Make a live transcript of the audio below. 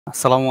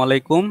আসসালামু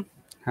আলাইকুম।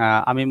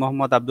 আমি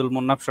মোহাম্মদ আব্দুল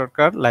মুন্নাফ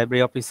সরকার,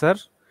 library officer,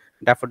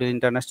 daffodil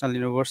international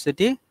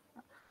university.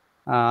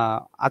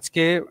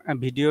 আজকে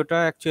ভিডিওটা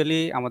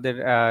অ্যাকচুয়ালি আমাদের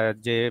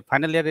যে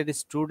ফাইনাল ইয়ারের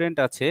স্টুডেন্ট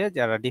আছে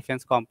যারা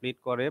ডিফেন্স কমপ্লিট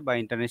করে বা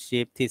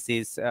internship,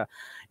 thesis,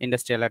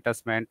 industrial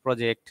attachment,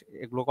 project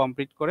এগুলো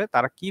কমপ্লিট করে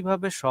তারা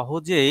কিভাবে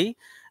সহজেই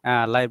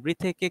লাইব্রেরি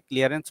থেকে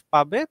ক্লিয়ারেন্স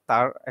পাবে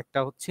তার একটা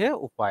হচ্ছে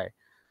উপায়।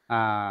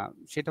 আহ,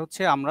 সেটা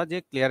হচ্ছে আমরা যে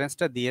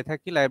ক্লিয়ারেন্সটা দিয়ে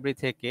থাকি লাইব্রেরি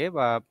থেকে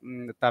বা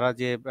তারা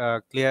যে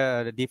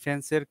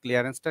ডিফেন্সের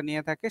ক্লিয়ারেন্সটা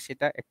নিয়ে থাকে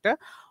সেটা একটা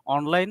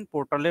অনলাইন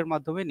পোর্টালের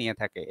মাধ্যমে নিয়ে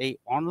থাকে। এই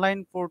অনলাইন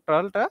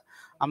পোর্টালটা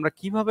আমরা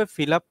কিভাবে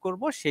ফিল আপ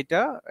করবো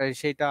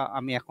সেটা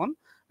আমি এখন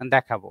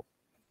দেখাবো।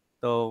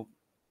 তো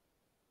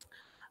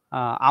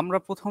আমরা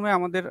প্রথমে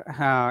আমাদের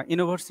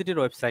ইউনিভার্সিটির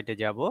ওয়েবসাইটে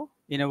যাব।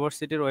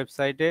 ইউনিভার্সিটির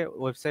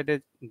ওয়েবসাইটে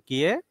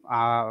গিয়ে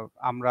আহ,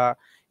 আমরা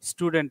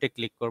স্টুডেন্টে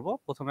ক্লিক করব।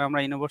 প্রথমে আমরা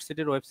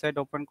ইউনিভার্সিটির ওয়েবসাইট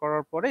ওপেন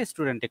করার পরে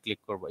স্টুডেন্টে ক্লিক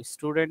করব।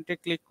 স্টুডেন্টে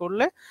ক্লিক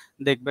করলে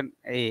দেখবেন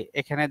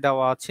এখানে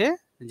দেওয়া আছে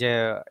যে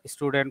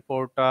student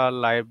portal,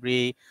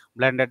 library,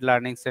 blended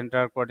learning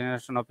centre,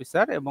 coordination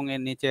officer, এবং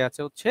এর নিচে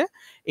আছে হচ্ছে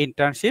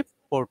ইন্টার্নশিপ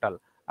পোর্টাল।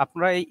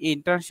 আপনারা এই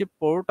ইন্টার্নশিপ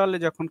পোর্টালে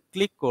যখন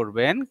ক্লিক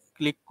করবেন,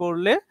 ক্লিক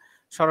করলে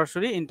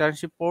সরাসরি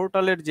ইন্টার্নশিপ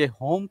পোর্টালের যে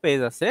হোম পেজ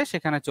আছে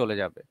সেখানে চলে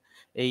যাবে।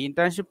 এই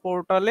ইন্টার্নশিপ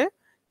পোর্টালে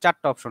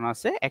চারটা অপশন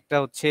আছে। একটা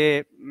হচ্ছে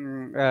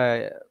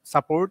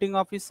supporting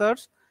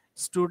officers,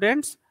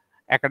 students,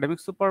 academic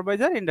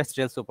supervisor,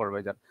 industrial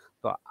supervisor.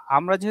 তো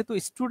আমরা যেহেতু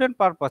স্টুডেন্ট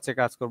পারপাসে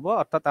কাজ করব,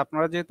 অর্থাৎ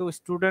আপনারা যেহেতু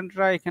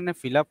স্টুডেন্টরা এখানে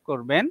ফিল আপ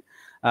করবেন,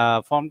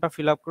 ফর্মটা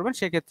ফিল আপ করবেন,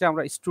 সেক্ষেত্রে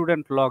আমরা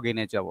স্টুডেন্ট লগ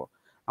ইনে যাব।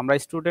 আমরা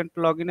স্টুডেন্ট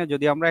লগ ইনে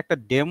যদি আমরা একটা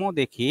ডেমো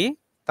দেখি,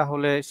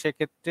 তাহলে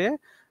সেক্ষেত্রে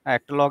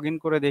একটা লগ ইন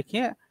করে দেখি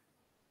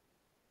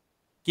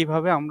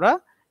কিভাবে আমরা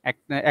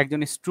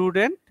একজন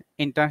স্টুডেন্ট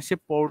ইন্টার্নশিপ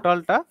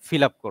পোর্টালটা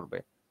ফিল আপ করবে।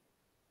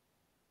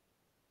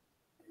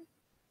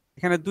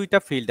 এখানে দুইটা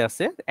ফিল্ড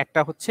আছে, একটা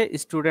হচ্ছে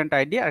স্টুডেন্ট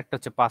আইডি আর একটা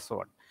হচ্ছে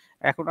পাসওয়ার্ড।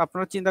 এখন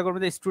আপনারা চিন্তা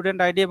করবেন যে স্টুডেন্ট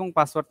আইডি এবং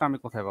পাসওয়ার্ডটা আমি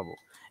কোথায় পাবো।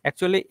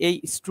 অ্যাকচুয়ালি এই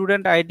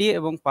স্টুডেন্ট আইডি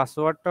এবং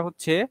পাসওয়ার্ডটা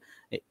হচ্ছে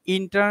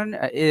ইন্টার্ন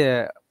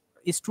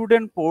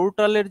স্টুডেন্ট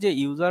পোর্টালের যে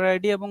ইউজার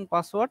আইডি এবং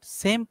পাসওয়ার্ড,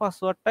 সেম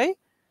পাসওয়ার্ডটাই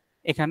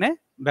এখানে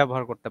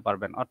ব্যবহার করতে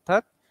পারবেন।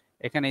 অর্থাৎ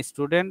এখানে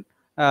স্টুডেন্ট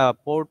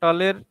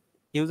পোর্টালের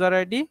ইউজার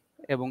আইডি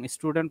এবং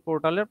স্টুডেন্ট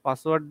পোর্টালের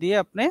পাসওয়ার্ড দিয়ে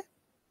আপনি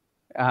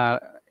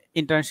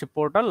ইন্টার্নশিপ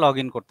পোর্টাল লগ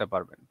ইন করতে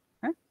পারবেন।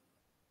 হ্যাঁ,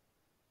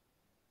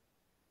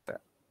 তা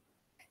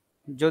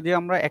যদি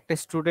আমরা একটা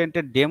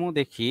স্টুডেন্টের ডেমো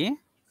দেখি,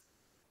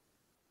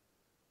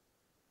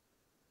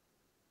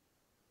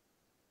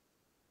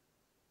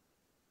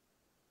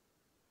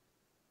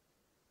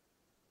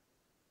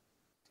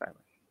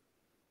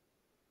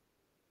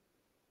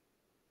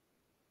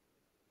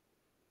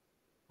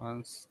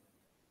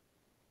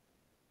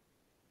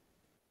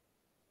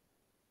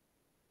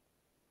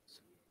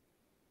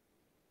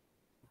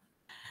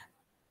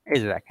 এই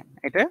যে দেখেন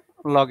এটা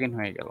লগ ইন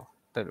হয়ে গেল।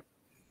 তো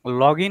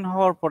লগ ইন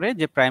হওয়ার পরে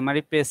যে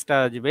প্রাইমারি পেজটা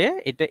আসবে,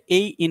 এটা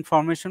এই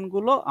ইনফরমেশন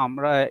গুলো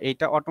আমরা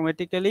এটা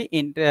অটোমেটিক্যালি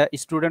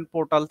স্টুডেন্ট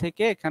পোর্টাল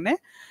থেকে এখানে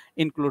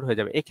ইনক্লুড হয়ে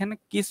যাবে। এখানে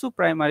কিছু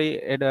প্রাইমারি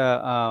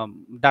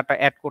ডাটা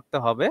অ্যাড করতে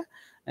হবে,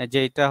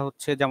 যেটা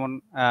হচ্ছে যেমন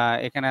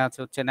এখানে আছে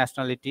হচ্ছে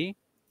ন্যাশনালিটি।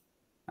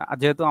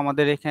 যেহেতু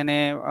আমাদের এখানে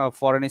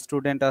ফরেন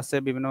স্টুডেন্ট আছে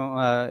বিভিন্ন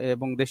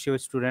এবং দেশীয়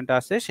স্টুডেন্ট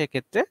আছে,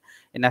 সেক্ষেত্রে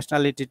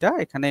ন্যাশনালিটিটা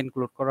এখানে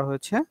ইনক্লুড করা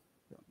হয়েছে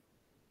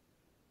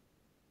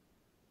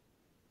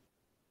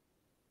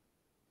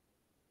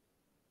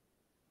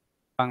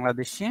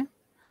বাংলাদেশি।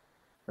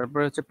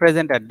 তারপরে হচ্ছে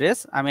প্রেজেন্ট অ্যাড্রেস।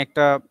 আমি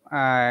একটা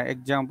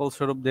এক্সাম্পল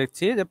স্বরূপ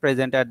দেখছি যে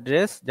present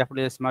address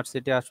Jafariya smart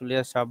city,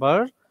 Ashulia, Savar.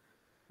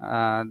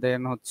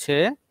 দেন হচ্ছে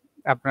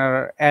আপনার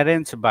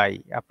অ্যারেঞ্জ বাই,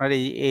 আপনার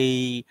এই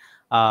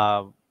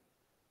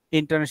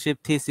ইন্টার্নশিপ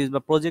থিসিস বা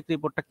প্রজেক্ট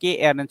রিপোর্টটা কে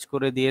অ্যারেঞ্জ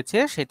করে দিয়েছে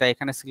সেটা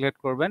এখানে সিলেক্ট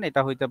করবেন।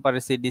 এটা হইতে পারে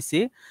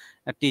সিডিসি,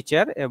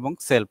 টিচার, এবং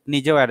সেলফ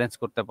নিজেও অ্যারেঞ্জ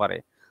করতে পারে।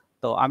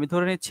 তো আমি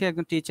ধরে নিচ্ছি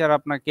একজন টিচার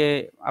আপনাকে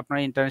আপনার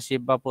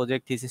ইন্টার্নশিপ বা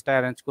প্রজেক্ট থিসিসটা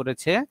অ্যারেঞ্জ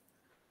করেছে।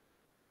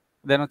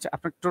 দেন হচ্ছে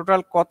আপনি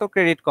টোটাল কত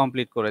ক্রেডিট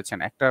কমপ্লিট করেছেন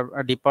একটা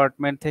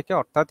ডিপার্টমেন্ট থেকে,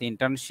 অর্থাৎ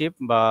ইন্টার্নশিপ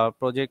বা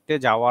প্রজেক্টে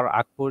যাওয়ার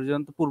আগ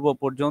পর্যন্ত, পূর্ব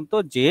পর্যন্ত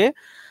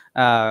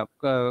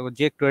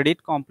যে ক্রেডিট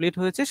কমপ্লিট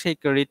হয়েছে সেই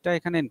ক্রেডিটটা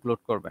এখানে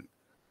ইনক্লুড করবেন।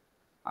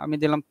 আমি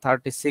দিলাম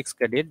 36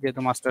 ক্রেডিট,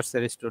 যেহেতু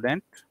মাস্টার্সের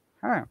স্টুডেন্ট।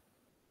 হ্যাঁ,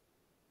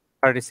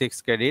 36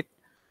 ক্রেডিট।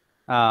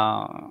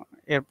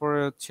 এরপরে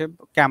হচ্ছে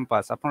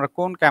ক্যাম্পাস, আপনারা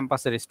কোন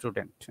ক্যাম্পাসের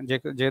স্টুডেন্ট।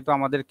 যেহেতু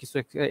আমাদের কিছু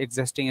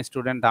এক্সিস্টিং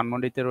স্টুডেন্ট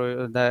ধানমন্ডিতে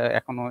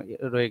এখনো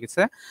রয়ে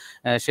গেছে,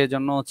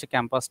 সেজন্য হচ্ছে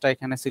ক্যাম্পাসটা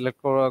এখানে সিলেক্ট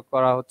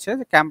করা হচ্ছে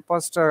যে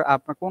ক্যাম্পাসটা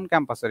আপনার কোন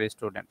ক্যাম্পাসের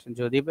স্টুডেন্ট।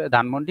 যদি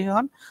ধানমন্ডি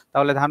হন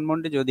তাহলে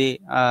ধানমন্ডি, যদি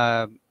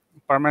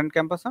পার্মানেন্ট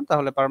ক্যাম্পাস হন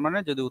তাহলে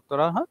পার্মানেন্ট, যদি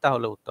উত্তরা হয়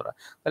তাহলে উত্তরা।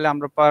 তাহলে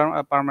আমরা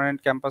পার্মানেন্ট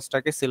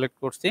ক্যাম্পাসটাকে সিলেক্ট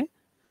করছি।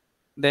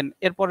 দেন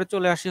এরপরে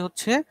চলে আসি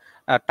হচ্ছে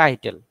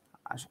টাইটেল।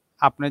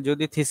 আপনি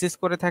যদি থিসিস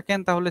করে থাকেন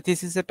তাহলে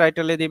থিসিসের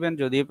টাইটেলে দিবেন,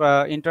 যদি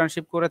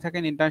ইন্টার্নশিপ করে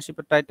থাকেন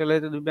ইন্টার্নশিপের টাইটেলে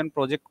দিবেন,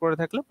 প্রজেক্ট করে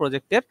থাকলে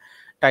প্রজেক্টের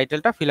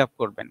টাইটেলটা ফিল আপ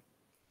করবেন।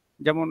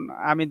 যেমন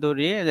আমি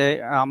ধরি যে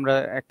আমরা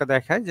একটা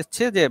দেখা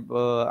যাচ্ছে যে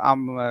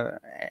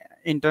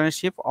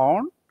internship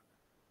on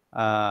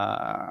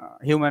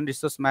human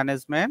resource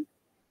management,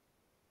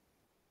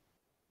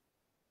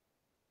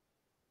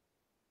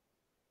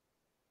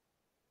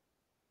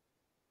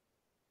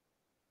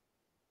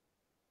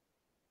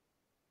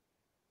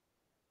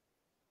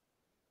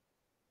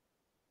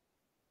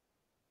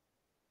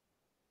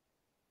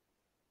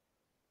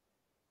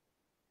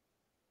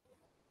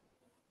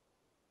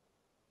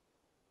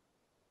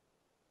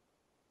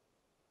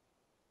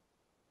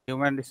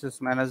 human resource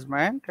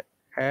management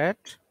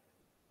at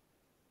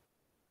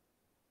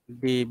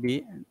DB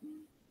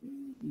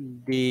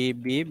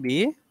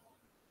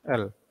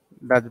DBBL,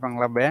 Dutch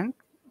Bangla bank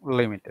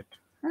limited.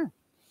 হ্যাঁ,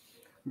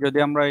 যদি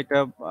আমরা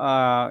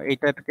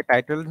এইটাকে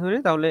টাইটেল ধরি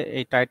তাহলে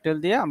এই টাইটেল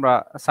দিয়ে আমরা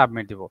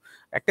সাবমিট দিব।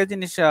 একটা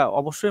জিনিস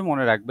অবশ্যই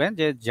মনে রাখবেন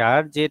যে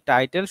যার যে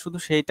টাইটেল শুধু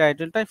সেই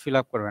টাইটেলটাই ফিল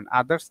আপ করবেন,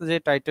 আদার্স যে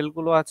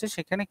টাইটেলগুলো আছে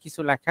সেখানে কিছু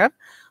লেখার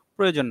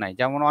প্রয়োজন নাই।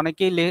 যেমন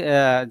অনেকেই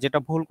যেটা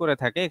ভুল করে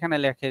থাকে, এখানে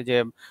লেখে যে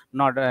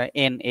নট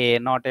NA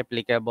নট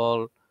অ্যাপ্লিকেবল,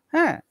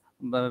 হ্যাঁ,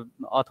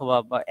 অথবা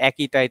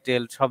একই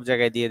টাইটেল সব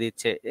জায়গায় দিয়ে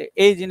দিচ্ছে।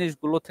 এই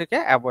জিনিসগুলো থেকে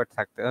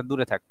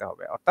দূরে থাকতে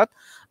হবে। অর্থাৎ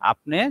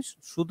আপনি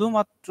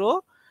শুধুমাত্র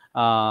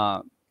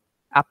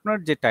আপনার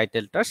যে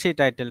টাইটেলটা সেই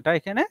টাইটেলটা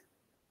এখানে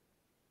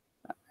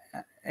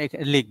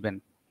লিখবেন।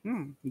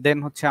 দেন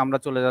হচ্ছে আমরা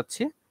চলে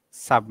যাচ্ছি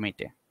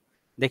সাবমিটে।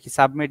 দেখি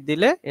সাবমিট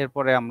দিলে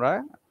এরপরে আমরা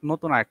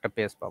নতুন আরেকটা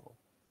পেজ পাবো।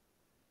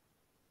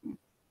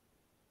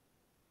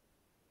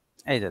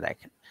 এই যে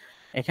দেখেন,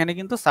 এখানে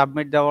কিন্তু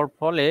সাবমিট দেওয়ার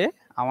ফলে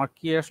আমার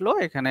কি আসলো,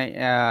 এখানে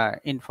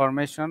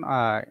information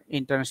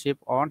internship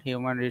on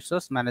human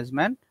resource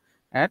management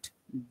at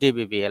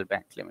DBBL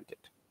bank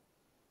limited.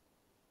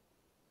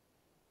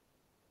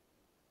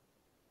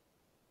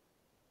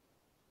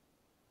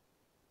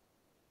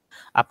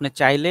 আপনি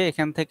চাইলে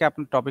এখান থেকে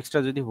আপনার টপিকসটা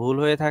যদি ভুল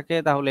হয়ে থাকে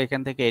তাহলে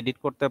এখান থেকে এডিট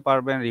করতে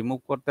পারবেন, রিমুভ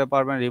করতে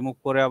পারবেন, রিমুভ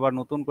করে আবার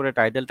নতুন করে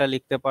টাইটেলটা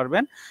লিখতে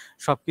পারবেন,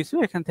 সবকিছু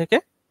এখান থেকে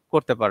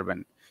করতে পারবেন।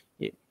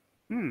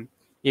 হুম,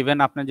 ইভেন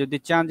আপনি যদি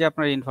চান যে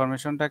আপনার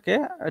ইনফরমেশনটাকে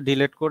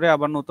ডিলিট করে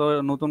আবার নতুন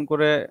নতুন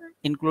করে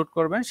ইনক্লুড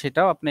করবেন,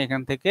 সেটাও আপনি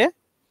এখান থেকে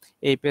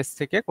এই পেজ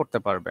থেকে করতে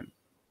পারবেন।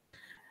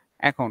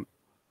 এখন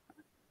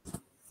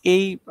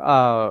এই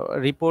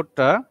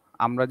রিপোর্টটা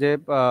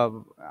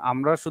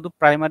আমরা শুধু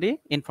প্রাইমারি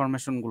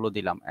ইনফরমেশন গুলো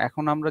দিলাম।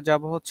 এখন আমরা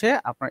যাব হচ্ছে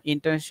আপনার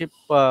ইন্টার্নশিপ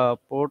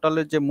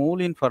পোর্টালের যে মূল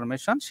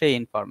ইনফরমেশন সেই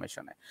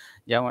ইনফরমেশনে।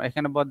 যেমন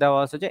এখানে দেওয়া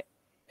আছে যে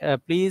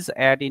please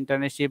add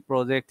internship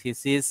project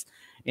thesis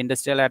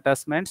industrial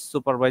attachment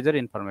supervisor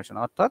information.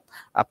 অর্থাৎ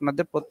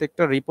আপনাদের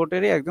প্রত্যেকটা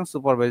রিপোর্টেরই একজন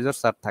সুপারভাইজার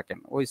স্যার থাকেন,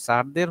 ওই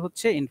স্যারদের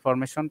হচ্ছে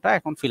ইনফরমেশনটা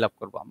এখন ফিল আপ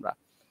করবো আমরা।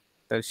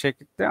 তো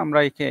সেক্ষেত্রে আমরা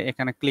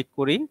এখানে ক্লিক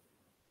করি।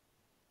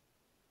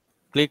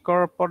 ক্লিক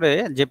করার পরে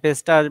যে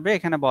পেজটা আসবে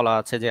এখানে বলা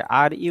আছে যে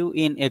are you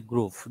in a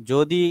group.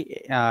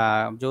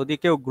 যদি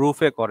কেউ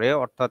গ্রুপে করে,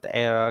 অর্থাৎ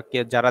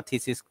যারা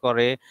থিসিস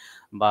করে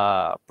বা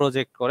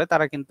প্রজেক্ট করে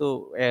তারা কিন্তু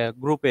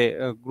গ্রুপে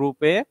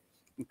গ্রুপে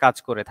কাজ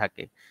করে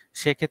থাকে,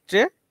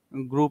 সেক্ষেত্রে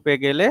গ্রুপে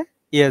গেলে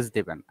ইয়েস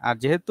দিবেন। আর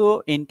যেহেতু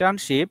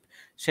ইন্টার্নশিপ,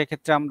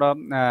 সেক্ষেত্রে আমরা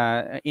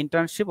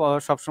ইন্টার্নশিপ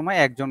সবসময়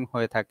একজন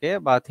হয়ে থাকে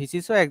বা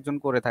থিসিসও একজন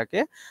করে থাকে।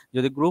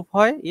 যদি গ্রুপ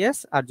হয় ইয়েস,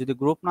 আর যদি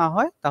গ্রুপ না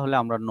হয় তাহলে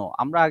আমরা নো।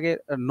 আমরা আগে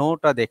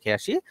নোটা দেখে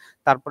আসি,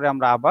 তারপরে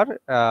আমরা আবার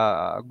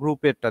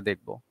গ্রুপেরটা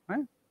দেখব।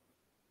 হ্যাঁ,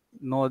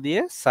 নো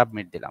দিয়ে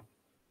সাবমিট দিলাম।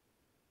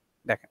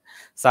 দেখেন,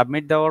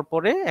 সাবমিট দেওয়ার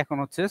পরে এখন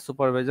হচ্ছে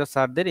সুপারভাইজার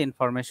স্যারদের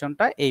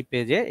ইনফরমেশনটা এই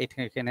পেজে,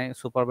 এখানে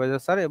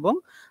সুপারভাইজার স্যার এবং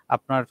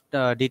আপনার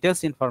ডিটেলস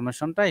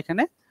ইনফরমেশনটা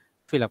এখানে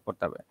ফিল আপ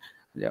করতে হবে।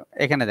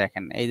 এখানে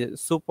দেখেন এই যে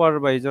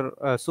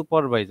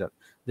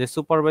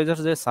সুপারভাইজার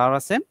যে স্যার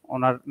আছেন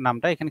ওনার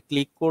নামটা এখানে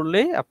ক্লিক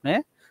করলেই আপনি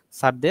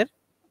স্যারদের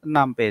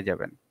নাম পেয়ে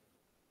যাবেন।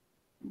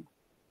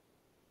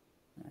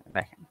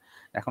 দেখেন,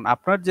 এখন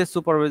আপনার যে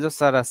সুপারভাইজার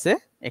স্যার আছে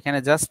এখানে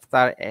জাস্ট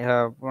তার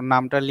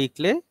নামটা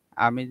লিখলে,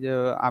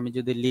 আমি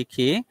যদি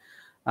লিখি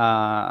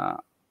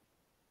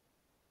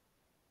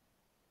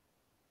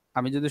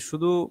আমি যদি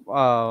শুধু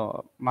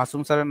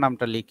মাসুম স্যারের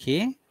নামটা লিখি,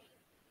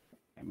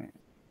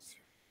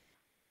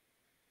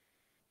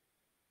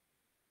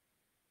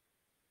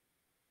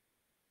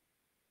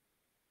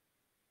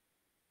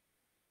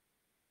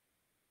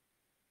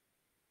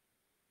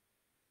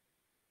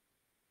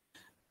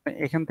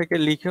 এখান থেকে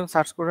লিখেও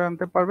সার্চ করে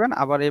আনতে পারবেন,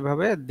 আবার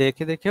এভাবে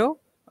দেখে দেখেও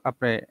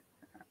আপনি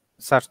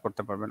সার্চ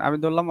করতে পারবেন। আমি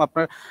ধরলাম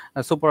আপনার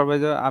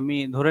সুপারভাইজার, আমি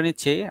ধরে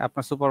নিচ্ছি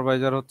আপনার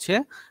সুপারভাইজার হচ্ছে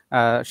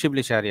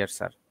শিবলি শাহরিয়ার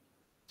স্যার।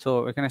 সো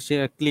এখানে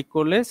ক্লিক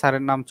করলে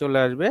স্যারের নাম চলে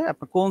আসবে।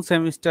 আপনি কোন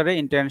সেমিস্টারে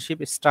ইন্টার্নশিপ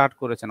স্টার্ট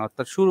করেছেন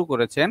অর্থাৎ শুরু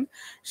করেছেন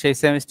সেই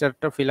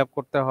সেমিস্টারটা ফিল আপ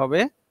করতে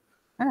হবে।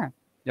 হ্যাঁ,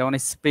 যেমন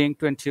স্প্রিং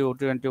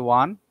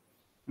 2021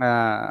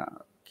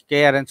 কে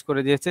অ্যারেঞ্জ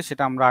করে দিয়েছে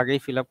সেটা আমরা আগেই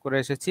ফিল আপ করে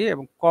এসেছি,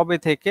 এবং কবে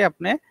থেকে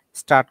আপনি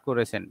স্টার্ট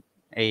করেছেন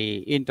এই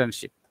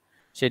ইন্টার্নশিপ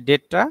সেই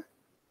ডেটটা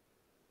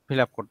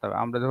ফিল আপ করতে হবে।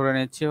 আমরা ধরে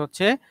নিচ্ছি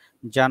হচ্ছে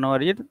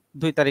জানুয়ারির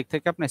 2 তারিখ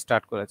থেকে আপনি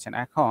স্টার্ট করেছেন।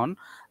 এখন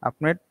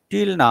আপনার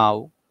টিল নাও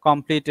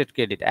কমপ্লিটেড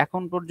ক্রেডিট,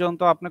 এখন পর্যন্ত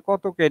আপনি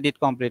কত ক্রেডিট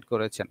কমপ্লিট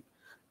করেছেন?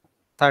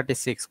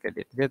 36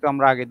 ক্রেডিট, যেহেতু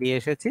আমরা আগে দিয়ে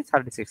এসেছি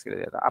 36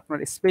 ক্রেডিট। আপনার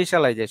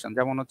স্পেশালাইজেশন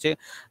যেমন হচ্ছে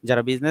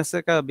যারা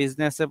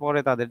বিজনেসে পড়ে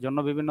তাদের জন্য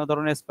বিভিন্ন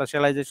ধরনের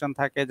স্পেশালাইজেশন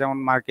থাকে, যেমন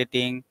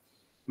marketing,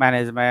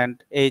 management,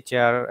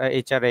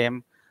 HRM,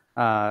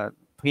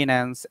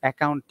 finance,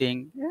 accounting,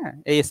 হ্যাঁ,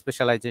 এই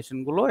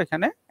স্পেশালাইজেশনগুলো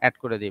এখানে অ্যাড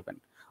করে দিবেন।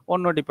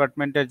 অন্য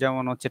ডিপার্টমেন্টের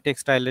যেমন হচ্ছে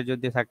টেক্সটাইলে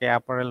যদি থাকে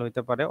অ্যাপারেল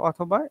হইতে পারে,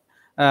 অথবা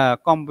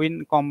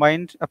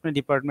কম্বাইন্ড আপনি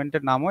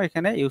ডিপার্টমেন্টের নামও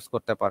এখানে ইউজ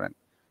করতে পারেন।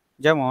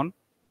 যেমন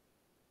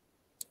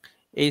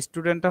এই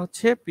স্টুডেন্টটা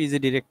হচ্ছে পিজি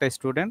ডিরেক্টর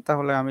স্টুডেন্ট,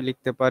 তাহলে আমি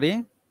লিখতে পারি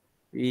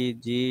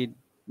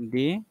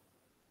পিজিডি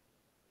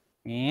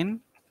ইন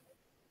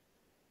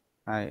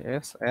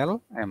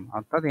ISLM,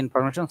 অর্থাৎ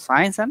information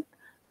science and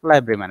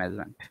library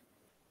management.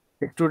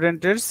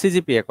 স্টুডেন্টের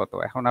সিজিপিএ কত,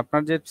 এখন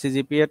আপনার যে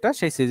সিজিপিএটা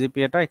সেই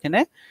সিজিপিএটা এখানে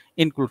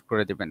ইনক্লুড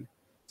করে দিবেন।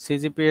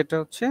 সিজিপিএটা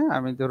হচ্ছে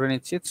আমি ধরে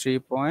নিচ্ছি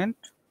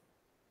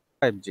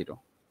 3.50।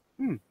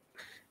 হুম,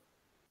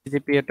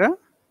 সিজিপিএটা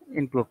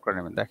ইনক্লুড করে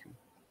নেবেন। দেখেন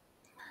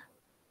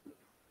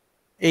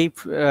এই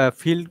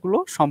ফিল্ডগুলো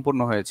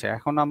সম্পূর্ণ হয়েছে,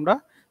 এখন আমরা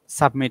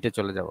সাবমিটে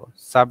চলে যাব।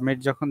 সাবমিট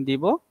যখন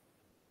দিব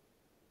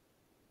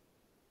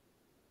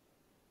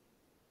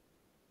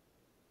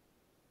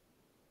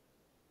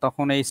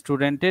তখন এই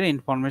স্টুডেন্টের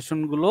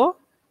ইনফরমেশনগুলো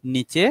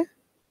নিচে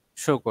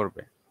শো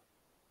করবে।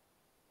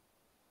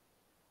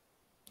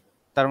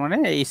 তার মানে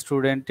এই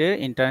স্টুডেন্টের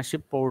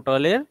ইন্টার্নশিপ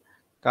পোর্টালের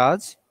কাজ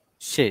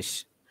শেষ,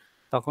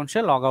 তখন সে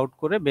লগ আউট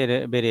করে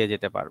বেরিয়ে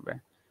যেতে পারবে।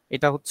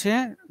 এটা হচ্ছে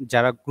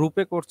যারা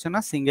গ্রুপে করছে না,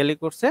 সিঙ্গেলি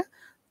করছে,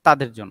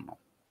 তাদের জন্য।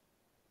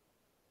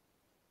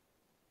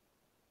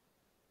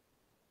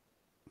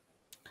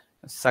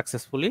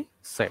 Successfully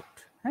saved.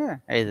 হ্যাঁ,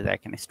 এই যে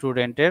দেখেন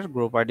স্টুডেন্টের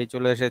গ্রুপ আইডি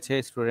চলে এসেছে,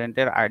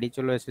 স্টুডেন্টের আইডি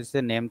চলে এসেছে,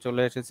 নেম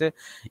চলে এসেছে,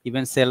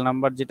 ইভেন সেল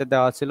নাম্বার যেটা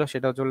দেওয়া ছিল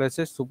সেটাও চলে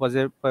এসেছে,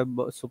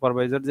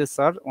 সুপারভাইজার যে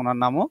স্যার ওনার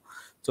নামও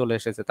চলে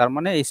এসেছে। তার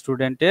মানে এই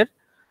স্টুডেন্টের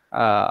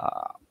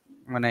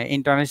মানে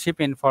ইন্টার্নশিপ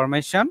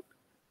ইনফরমেশন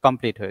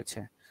কমপ্লিট হয়েছে।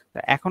 তো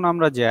এখন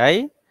আমরা যাই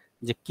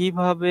যে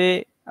কিভাবে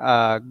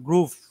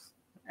গ্রুপ,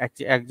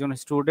 একজন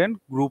স্টুডেন্ট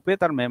গ্রুপে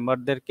তার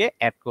মেম্বারদেরকে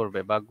অ্যাড করবে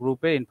বা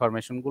গ্রুপের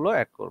ইনফরমেশনগুলো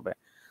অ্যাড করবে।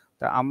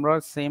 তা আমরা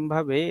সেম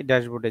ভাবে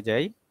ড্যাশবোর্ডে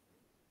যাই।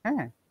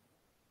 হ্যাঁ,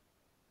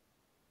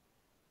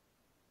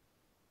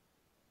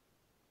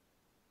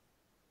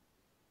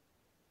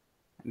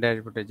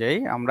 ড্যাশবোর্ডে যাই,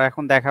 আমরা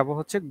এখন দেখাবো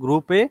হচ্ছে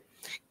গ্রুপে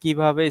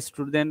কিভাবে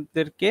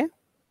স্টুডেন্টদেরকে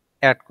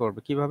অ্যাড করবে,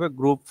 কিভাবে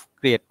গ্রুপ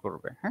ক্রিয়েট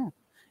করবে। হ্যাঁ,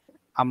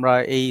 আমরা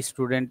এই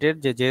স্টুডেন্টের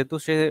যেহেতু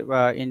সে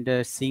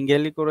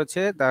সিঙ্গেলি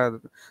করেছে, তার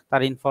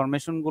তার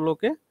ইনফরমেশন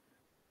গুলোকে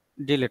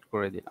ডিলিট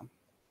করে দিলাম।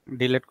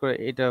 ডিলিট করে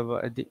এটা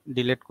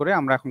ডিলিট করে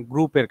আমরা এখন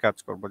গ্রুপের কাজ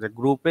করব, যে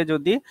গ্রুপে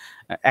যদি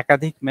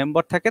একাধিক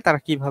মেম্বার থাকে তারা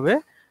কিভাবে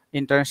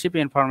ইন্টার্নশিপ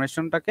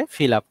ইনফরমেশনটাকে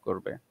ফিল আপ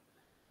করবে।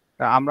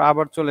 তা আমরা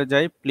আবার চলে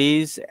যাই,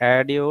 please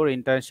add your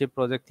internship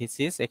project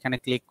thesis, এখানে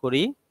ক্লিক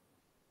করি।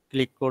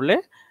 ক্লিক করলে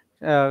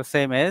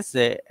সেম এজ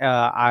যে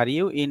are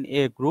you in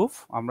a group,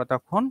 আমরা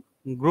তখন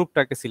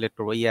গ্রুপটাকে সিলেক্ট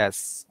করবো, ইয়েস,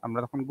 আমরা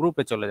তখন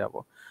গ্রুপে চলে যাব।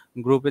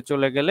 গ্রুপে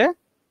চলে গেলে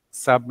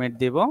সাবমিট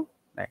দিব।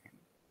 দেখেন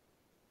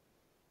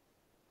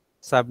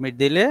সাবমিট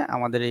দিলে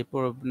আমাদের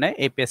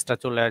এই পেজটা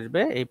চলে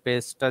আসবে। এই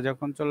পেজটা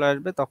যখন চলে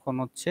আসবে তখন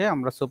হচ্ছে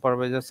আমরা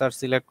সুপারভাইজার স্যার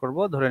সিলেক্ট করব।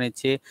 ধরে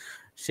নিচ্ছি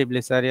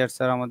শিবলি স্যার, ইয়ার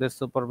স্যার আমাদের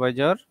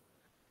সুপারভাইজার।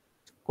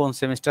 কোন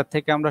সেমিস্টার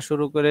থেকে আমরা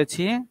শুরু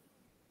করেছি,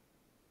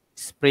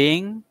 স্প্রিং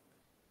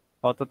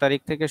কত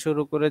তারিখ থেকে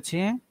শুরু করেছি,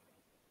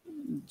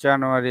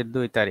 জানুয়ারির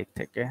 2 তারিখ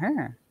থেকে।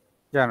 হ্যাঁ,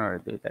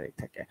 জানুয়ারির 2 তারিখ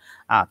থেকে।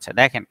 আচ্ছা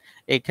দেখেন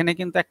এখানে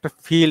কিন্তু একটা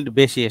ফিল্ড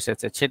বেশি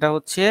এসেছে, সেটা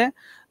হচ্ছে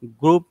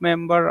গ্রুপ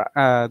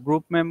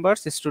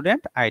মেম্বার্স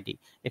স্টুডেন্ট আইডি।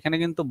 এখানে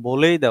কিন্তু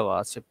বলেই দেওয়া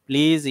আছে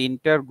please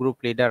inter group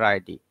leader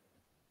ID.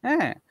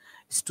 হ্যাঁ,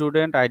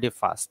 স্টুডেন্ট আইডি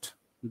ফার্স্ট,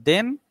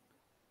 দেন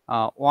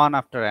ওয়ান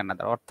আফটার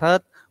অ্যানাদার,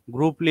 অর্থাৎ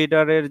গ্রুপ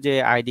লিডারের যে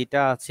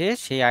আইডিটা আছে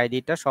সেই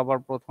আইডিটা সবার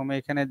প্রথমে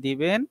এখানে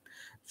দিবেন,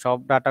 সব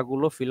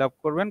ডাটাগুলো ফিল আপ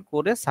করবেন,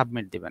 করে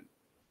সাবমিট দিবেন।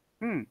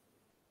 হুম,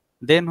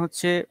 দেন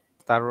হচ্ছে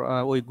তার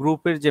ওই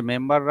গ্রুপের যে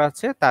মেম্বাররা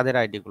আছে তাদের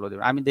আইডি গুলো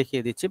দেবেন। আমি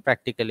দেখিয়ে দিচ্ছি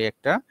প্র্যাকটিক্যালি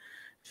একটা,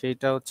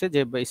 সেটা হচ্ছে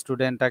যে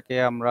স্টুডেন্টটাকে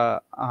আমরা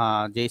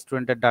যে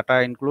স্টুডেন্টের ডাটা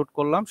ইনক্লুড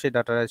করলাম সেই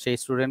ডাটা সেই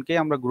স্টুডেন্টকে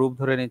আমরা গ্রুপ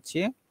ধরে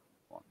নিচ্ছি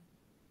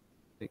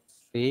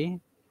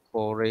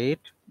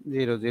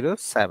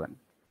 6348007।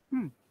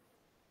 হুম,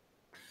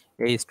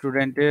 এই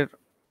স্টুডেন্টের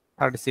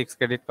 36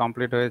 ক্রেডিট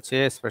কমপ্লিট হয়েছে,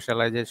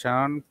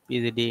 স্পেশালাইজেশন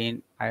পিজিডি ইন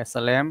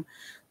আইএসএলএম,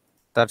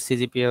 তার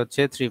সিজিপিএ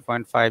হচ্ছে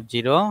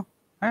 3.50।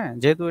 হ্যাঁ,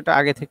 যেহেতু এটা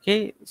আগে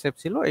থেকেই সেভ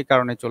ছিল এই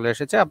কারণে চলে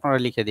এসেছে, আপনারা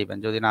লিখে দিবেন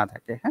যদি না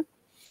থাকে। হ্যাঁ,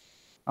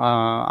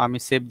 আমি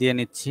সেভ দিয়ে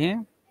নিচ্ছি।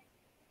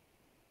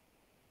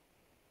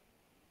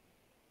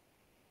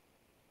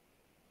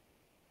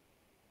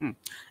 হুম,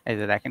 এই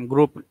যে দেখেন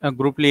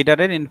গ্রুপ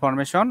লিডারের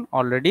ইনফরমেশন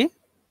অলরেডি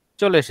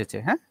চলে এসেছে।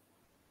 হ্যাঁ,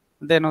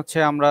 দেন হচ্ছে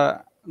আমরা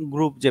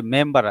গ্রুপ যে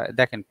মেম্বার,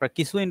 দেখেন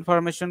কিছু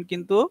ইনফরমেশন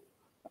কিন্তু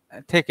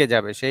থেকে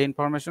যাবে, সেই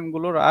ইনফরমেশন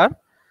গুলোর আর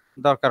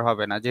দরকার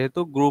হবে না, যেহেতু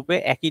গ্রুপে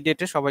একই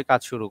ডেটে সবাই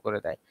কাজ শুরু করে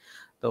দেয়।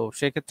 তো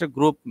সেক্ষেত্রে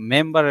গ্রুপ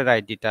মেম্বারের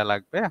আইডিটা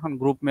লাগবে। এখন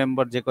গ্রুপ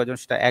মেম্বার যে কয়জন,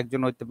 সেটা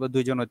একজন হইতে পারে,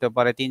 দুইজন হইতে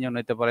পারে, তিনজন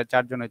হইতে পারে,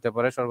 চারজন হইতে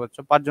পারে, সর্বোচ্চ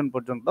 5জন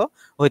পর্যন্ত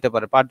হইতে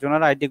পারে।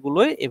 5জনের আইডি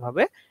গুলোই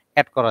এভাবে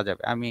অ্যাড করা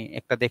যাবে। আমি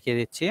একটা দেখিয়ে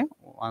দিচ্ছি,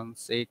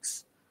 16,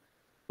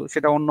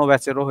 সেটা অন্য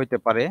ব্যাচেরও হইতে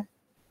পারে।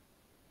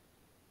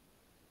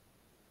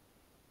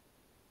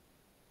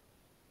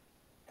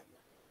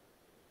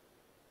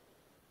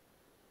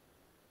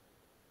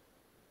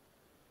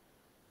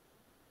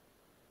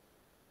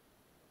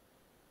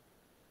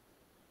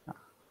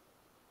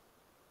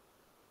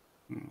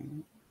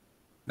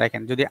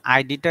 দেখেন যদি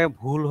আইডিটা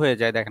ভুল হয়ে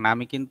যায়, দেখেন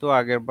আমি কিন্তু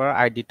আগেরবার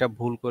আইডিটা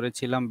ভুল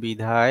করেছিলাম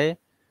বিধায়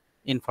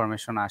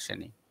ইনফরমেশন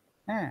আসেনি।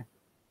 হ্যাঁ,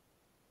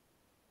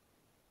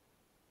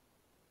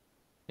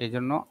 এই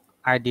জন্য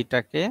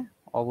আইডিটাকে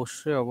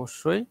অবশ্যই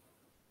অবশ্যই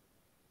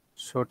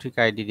সঠিক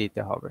আইডি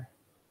দিতে হবে।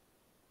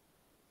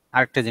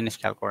 আরেকটা জিনিস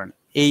খেয়াল করেন,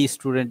 এই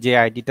স্টুডেন্ট যে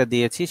আইডিটা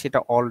দিয়েছি সেটা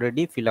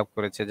অলরেডি ফিল আপ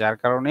করেছে, যার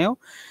কারণেও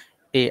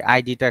এই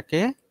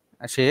আইডিটাকে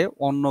সে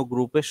অন্য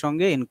গ্রুপের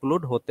সঙ্গে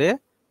ইনক্লুড হতে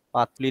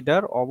পাথ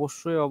লিডার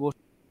অবশ্যই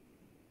অবশ্যই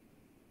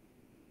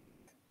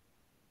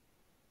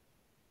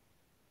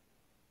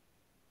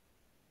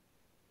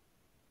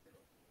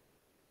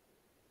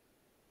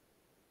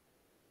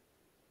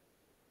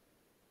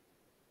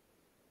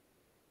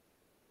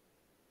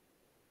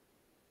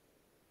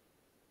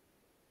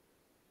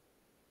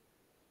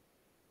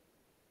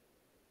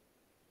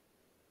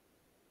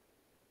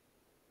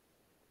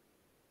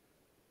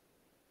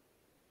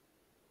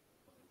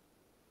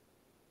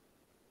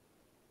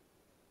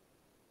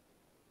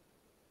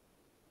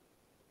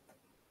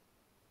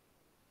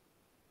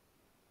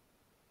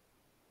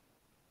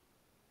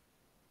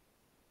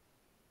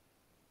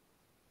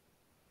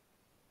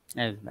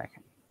এই যে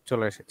দেখেন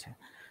চলে এসেছে।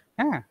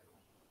 হ্যাঁ,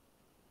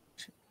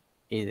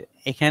 এই যে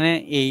এখানে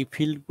এই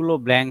ফিল্ডগুলো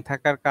ব্ল্যাঙ্ক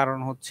থাকার কারণ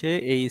হচ্ছে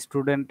এই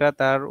স্টুডেন্টটা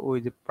তার ওই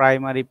যে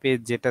প্রাইমারি পেজ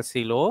যেটা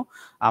ছিল,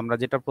 আমরা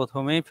যেটা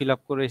প্রথমেই ফিল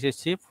আপ করে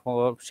এসেছি,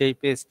 সেই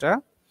পেজটা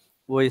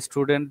ওই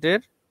স্টুডেন্টের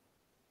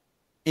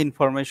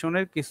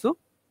ইনফরমেশনের কিছু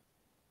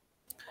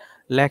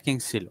ল্যাকিং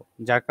ছিল,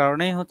 যার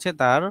কারণেই হচ্ছে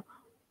তার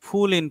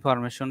ফুল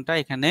ইনফরমেশনটা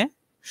এখানে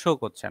শো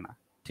করছে না।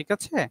 ঠিক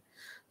আছে,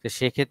 তো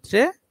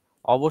সেক্ষেত্রে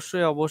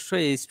অবশ্যই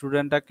অবশ্যই এই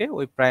স্টুডেন্টটাকে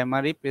ওই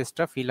প্রাইমারি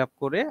পেজটা ফিল আপ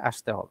করে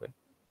আসতে হবে।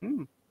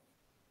 হুম,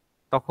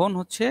 তখন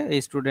হচ্ছে এই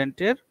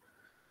স্টুডেন্টের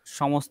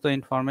সমস্ত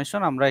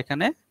ইনফরমেশন আমরা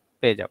এখানে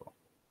পেয়ে যাব।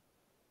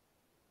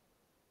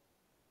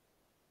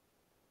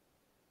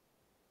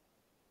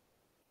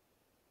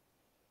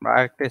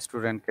 আরেকটা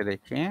স্টুডেন্টকে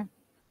দেখি,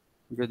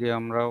 যদি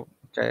আমরা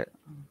চাই।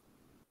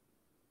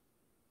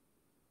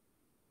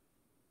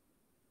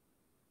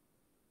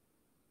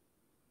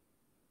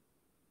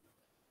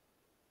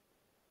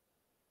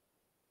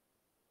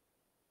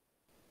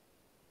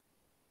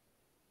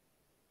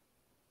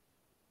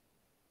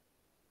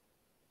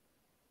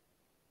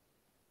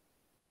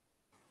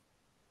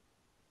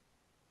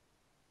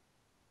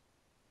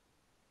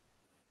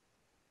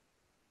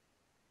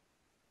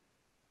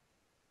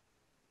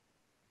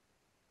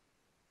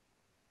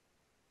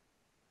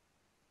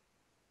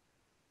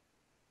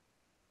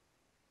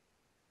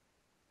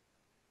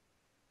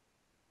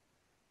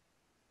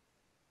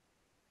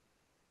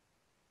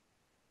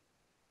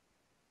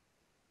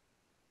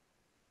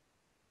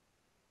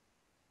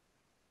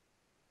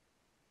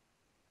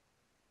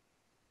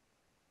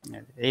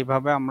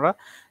 এইভাবে আমরা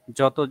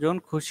যতজন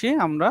খুশি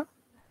আমরা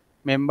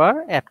মেম্বার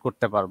অ্যাড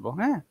করতে পারবো।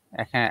 হ্যাঁ,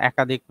 এখানে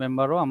একাধিক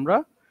মেম্বারও আমরা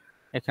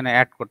এখানে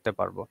অ্যাড করতে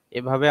পারবো।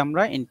 এভাবে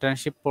আমরা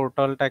ইন্টার্নশিপ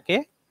পোর্টালটাকে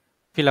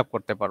ফিল আপ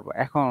করতে পারবো।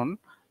 এখন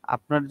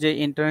আপনার যে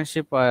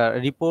ইন্টার্নশিপ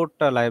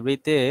রিপোর্টটা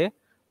লাইব্রেরিতে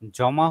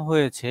জমা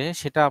হয়েছে,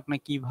 সেটা আপনি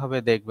কিভাবে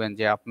দেখবেন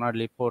যে আপনার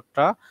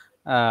রিপোর্টটা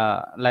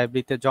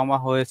লাইব্রেরিতে জমা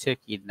হয়েছে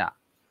কি না?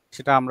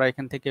 সেটা আমরা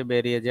এখান থেকে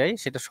বেরিয়ে যাই,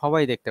 সেটা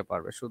সবাই দেখতে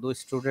পারবে, শুধু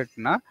স্টুডেন্ট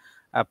না।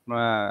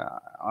 আপনার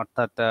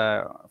অর্থাৎ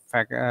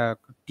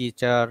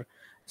টিচার,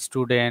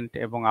 স্টুডেন্ট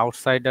এবং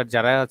আউটসাইডার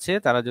যারা আছে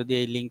তারা যদি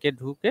এই লিঙ্কে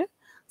ঢুকে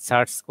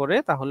সার্চ করে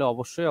তাহলে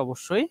অবশ্যই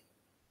অবশ্যই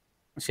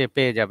সে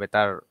পেয়ে যাবে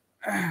তার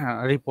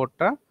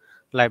রিপোর্টটা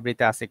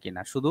লাইব্রেরিতে আছে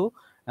কিনা। শুধু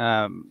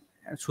আম,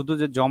 শুধু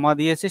যে জমা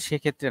দিয়েছে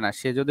সেক্ষেত্রে না,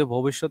 সে যদি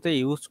ভবিষ্যতে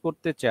ইউজ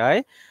করতে চায়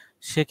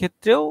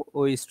সেক্ষেত্রেও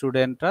ওই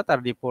স্টুডেন্টরা তার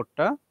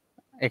রিপোর্টটা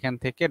এখান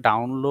থেকে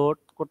ডাউনলোড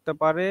করতে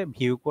পারে,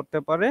 ভিউ করতে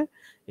পারে,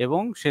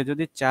 এবং সে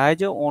যদি চায়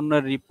যে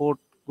অন্যের রিপোর্ট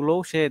গুলোও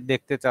সে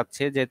দেখতে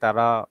চাচ্ছে যে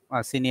তারা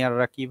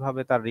সিনিয়ররা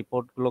কিভাবে তার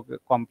রিপোর্ট গুলো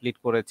কমপ্লিট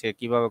করেছে,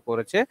 কিভাবে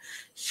করেছে,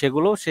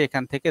 সেগুলোও সে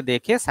এখান থেকে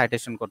দেখে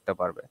সাইটেশন করতে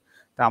পারবে।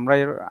 তা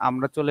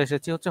আমরা চলে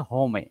এসেছি হচ্ছে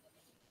হোমে।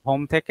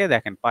 হোম থেকে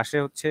দেখেন পাশে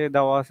হচ্ছে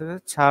দেওয়া আছে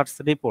সার্চ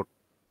রিপোর্ট।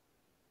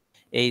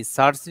 এই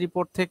সার্চ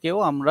রিপোর্ট থেকেও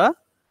আমরা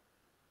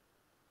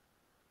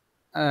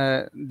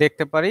আহ,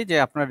 দেখতে পারি যে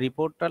আপনার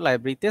রিপোর্টটা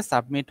লাইব্রেরিতে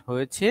সাবমিট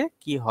হয়েছে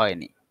কি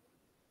হয়নি।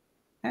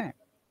 হ্যাঁ,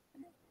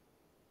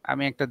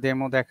 আমি একটা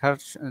ডেমো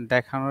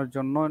দেখানোর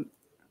জন্য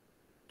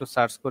একটু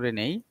সার্চ করে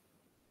নেই।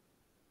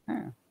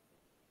 হ্যাঁ,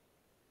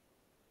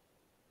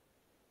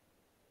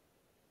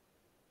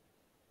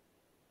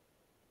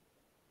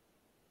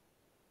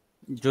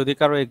 যদি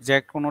কারো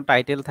এক্সাক্ট কোনো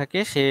টাইটেল থাকে,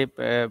 সে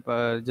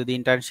যদি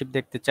ইন্টার্নশিপ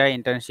দেখতে চায়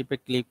ইন্টার্নশিপে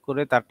ক্লিক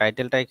করে তার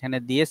টাইটেলটা এখানে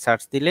দিয়ে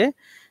সার্চ দিলে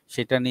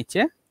সেটা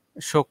নিচে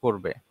শো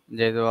করবে।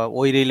 যে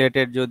ওই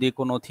রিলেটেড যদি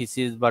কোনো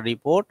থিসিস বা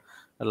রিপোর্ট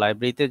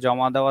লাইব্রেরিতে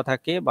জমা দেওয়া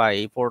থাকে বা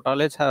এই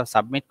পোর্টালে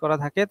সাবমিট করা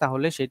থাকে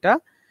তাহলে সেটা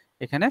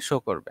এখানে শো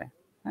করবে।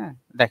 হ্যাঁ,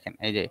 দেখেন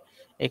এই যে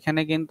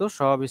এখানে কিন্তু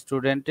সব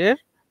স্টুডেন্টের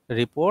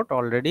রিপোর্ট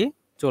অলরেডি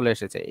চলে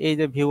এসেছে। এই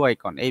যে ভিউ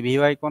আইকন, এই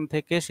ভিউ আইকন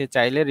থেকে সে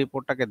চাইলে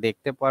রিপোর্টটাকে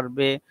দেখতে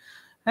পারবে।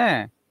 হ্যাঁ,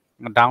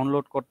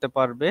 ডাউনলোড করতে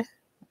পারবে।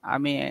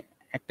 আমি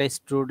একটা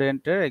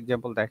স্টুডেন্টের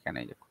এক্সাম্পল দেখেন,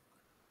 এই যে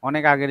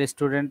অনেক আগের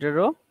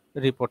স্টুডেন্টেরও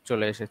রিপোর্ট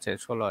চলে এসেছে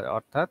 16,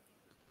 অর্থাৎ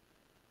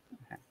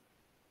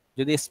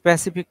যদি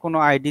স্পেসিফিক কোনো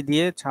আইডি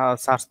দিয়ে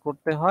সার্চ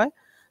করতে হয়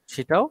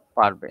সেটাও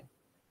পারবে।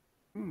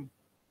 হুম।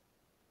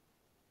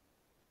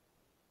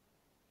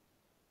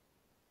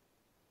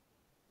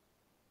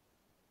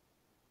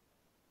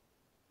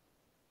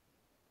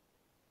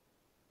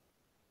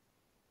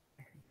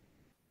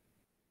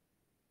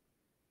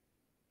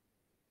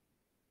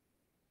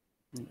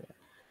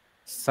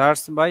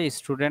 সার্চ বাই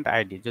স্টুডেন্ট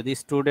আইডি, যদি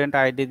স্টুডেন্ট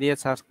আইডি দিয়ে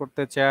সার্চ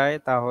করতে চায়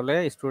তাহলে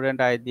স্টুডেন্ট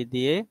আইডি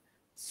দিয়ে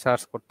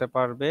সার্চ করতে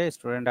পারবে।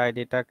 স্টুডেন্ট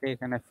আইডিটাকে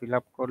এখানে ফিল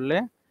আপ করলে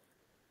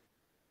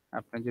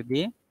আপনি যদি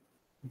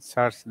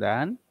সার্চ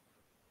দেন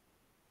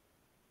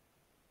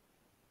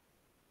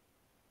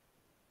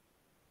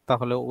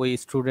তাহলে ওই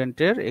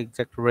স্টুডেন্টের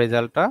এক্সাক্ট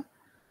রেজাল্টটা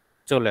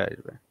চলে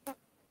আসবে।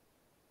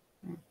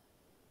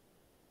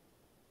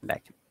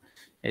 দেখেন,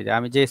 এই যে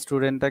আমি যে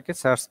স্টুডেন্টটাকে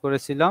সার্চ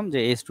করেছিলাম, যে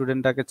এই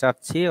স্টুডেন্টটাকে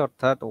চাচ্ছি,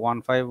 অর্থাৎ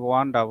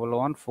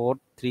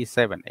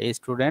 151114437, এই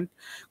স্টুডেন্ট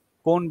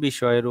কোন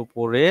বিষয়ের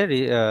উপরে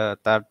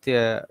তার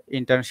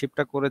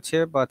ইন্টার্নশিপটা করেছে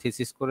বা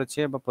থিসিস করেছে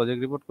বা প্রজেক্ট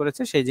রিপোর্ট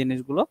করেছে সেই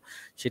জিনিসগুলো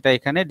সেটা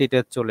এখানে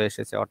ডিটেলস চলে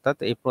এসেছে। অর্থাৎ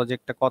এই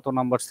প্রজেক্টটা কত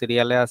নম্বর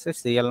সিরিয়ালে আছে,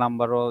 সিরিয়াল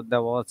নাম্বারও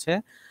দেওয়া আছে,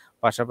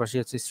 পাশাপাশি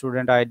হচ্ছে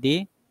স্টুডেন্ট আইডি,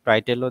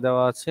 টাইটেলও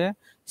দেওয়া আছে,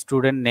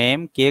 স্টুডেন্ট নেম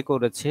কে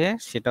করেছে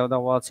সেটাও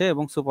দেওয়া আছে,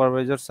 এবং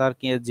সুপারভাইজার স্যার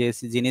কে যে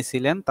যিনি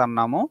ছিলেন তার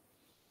নামও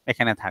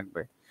এখানে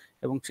থাকবে,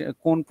 এবং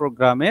কোন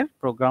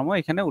প্রোগ্রামও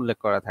এখানে উল্লেখ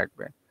করা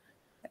থাকবে।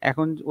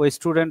 এখন ওই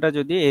স্টুডেন্টটা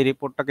যদি এই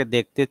রিপোর্টটাকে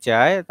দেখতে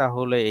চায়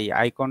তাহলে এই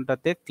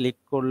আইকনটাতে ক্লিক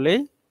করলেই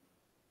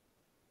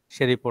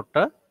সে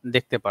রিপোর্টটা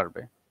দেখতে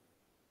পারবে।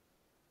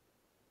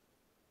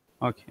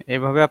 ওকে,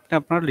 এভাবে আপনি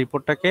আপনার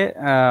রিপোর্টটাকে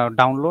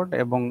ডাউনলোড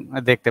এবং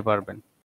দেখতে পারবেন।